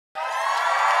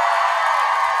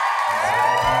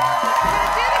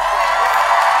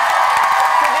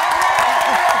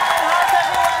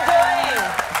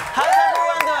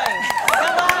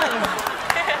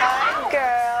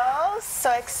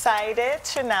excited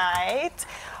tonight.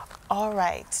 All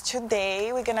right,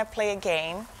 today we're gonna play a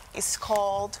game. It's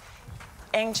called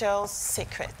Angels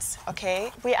Secrets,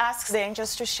 okay? We ask the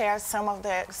angels to share some of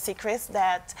the secrets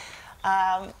that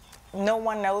no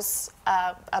one knows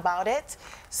about it.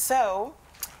 So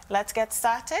let's get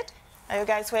started. Are you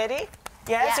guys ready?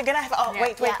 Yes, yeah. You're gonna have, oh, yeah.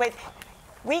 wait.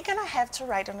 We're gonna have to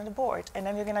write on the board and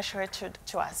then you're gonna show it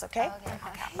to us, okay?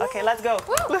 Okay, let's go.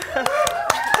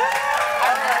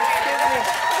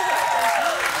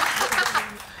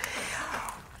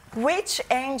 Which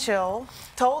angel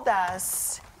told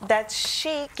us that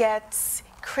she gets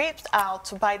creeped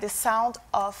out by the sound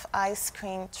of ice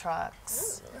cream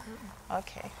trucks?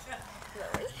 Okay.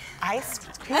 Ice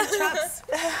cream trucks.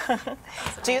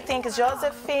 Do you think it's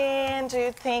Josephine? Do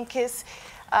you think it's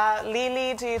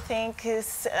Lily? Do you think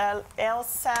it's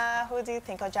Elsa? Who do you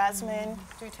think? Or Jasmine?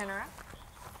 Do we turn around?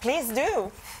 Please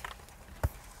do.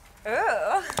 Ooh.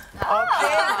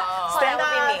 Okay. Stand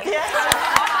up. Yes.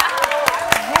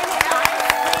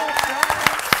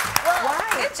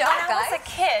 Good job, When I was a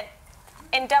kid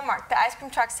in Denmark, the ice cream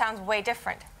truck sounds way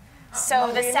different.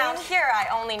 So the sound here I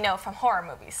only know from horror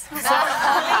movies. So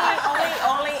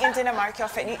only in Denmark you're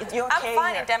okay I'm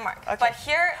fine here. in Denmark, Okay. but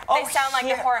here they sound like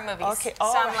the horror movies. Okay, so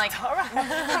all I'm right, like, all right.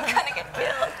 I'm gonna get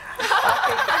killed.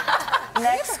 Okay.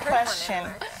 Next question.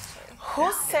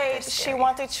 Who said she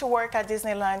wanted to work at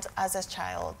Disneyland as a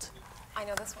child? I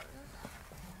know this one.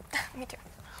 Me too.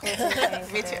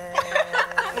 Me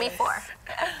too. Me 4.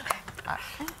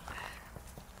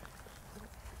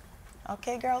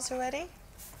 Okay, girls, you ready?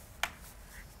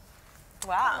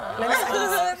 Wow. Let me see.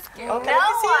 Okay, No let me see.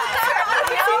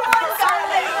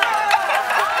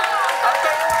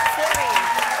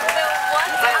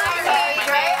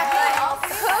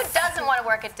 Who doesn't want to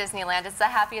work at Disneyland? It's the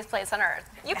happiest place on earth.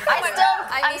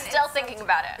 I'm still thinking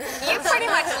about it. You pretty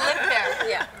much live there.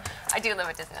 Yeah. I do live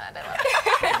at Disneyland. I love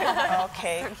it.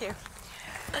 Okay. Thank you.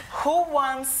 Who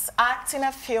once acted in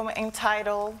a film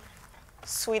entitled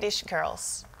Swedish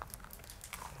Girls?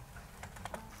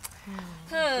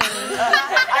 I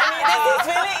mean, this is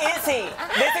really easy.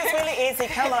 This is really easy.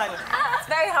 Come on. It's a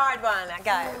very hard one,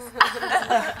 guys.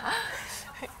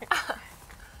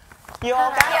 You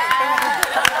all got it?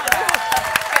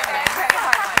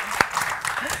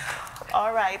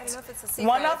 All right. I don't know if it's a secret,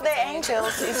 One of if the it's a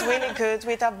angels is really good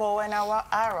with a bow and an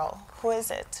arrow. Who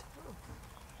is it?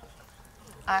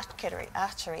 Archery.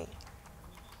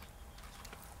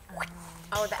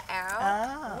 Oh, the arrow?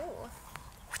 Ah.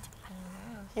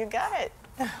 You got it.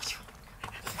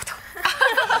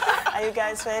 Are you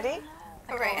guys ready?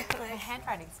 Right. My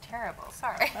handwriting's terrible.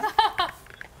 Sorry.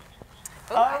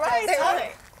 All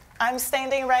right. I'm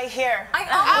standing right here.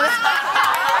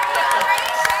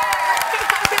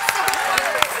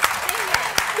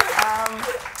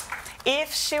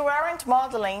 If she weren't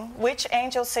modeling, which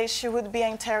angel says she would be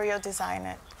an interior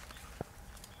designer?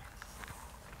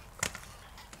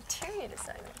 Interior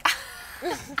designer.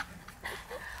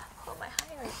 Oh, my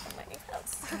hiring for my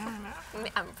house.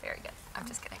 I'm very good. I'm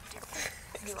just kidding.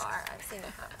 You are. I've seen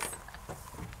the house.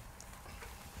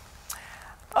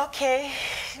 Okay,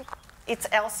 it's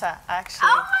Elsa, actually.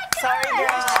 Oh my God! Sorry,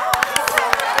 girls.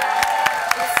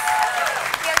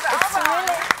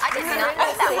 I did not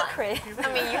know that one. I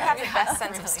mean, you have the best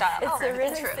sense of style. It's a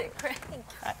really secret.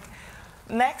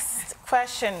 Next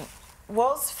question.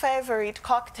 Whose favorite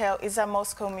cocktail is a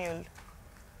Moscow Mule?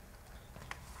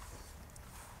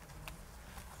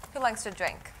 Who likes to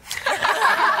drink?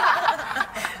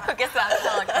 Who gets that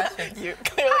solid question? You.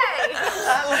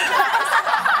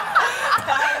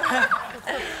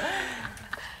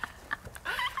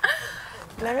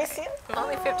 Let me see.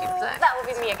 Only 50%. That will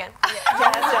be me again.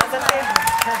 Yes, Josephine.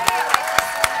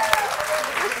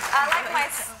 I like my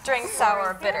drink sour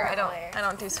or bitter. I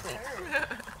don't do sweet.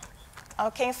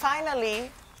 Okay, and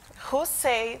finally, who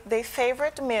say their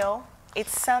favorite meal is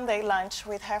Sunday lunch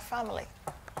with her family?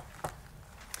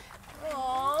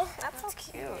 Aww, that's so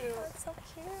cute. That's so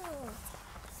cute.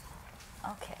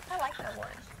 Okay. I like that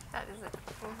one. That is it.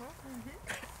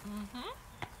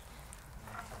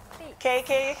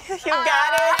 Keke, you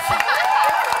got it.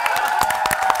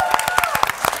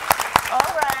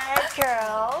 All right,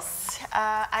 girls.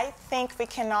 I think we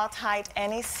cannot hide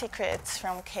any secrets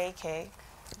from Keke.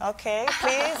 Okay,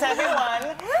 please,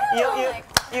 everyone. You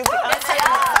answered the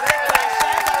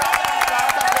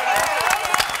question.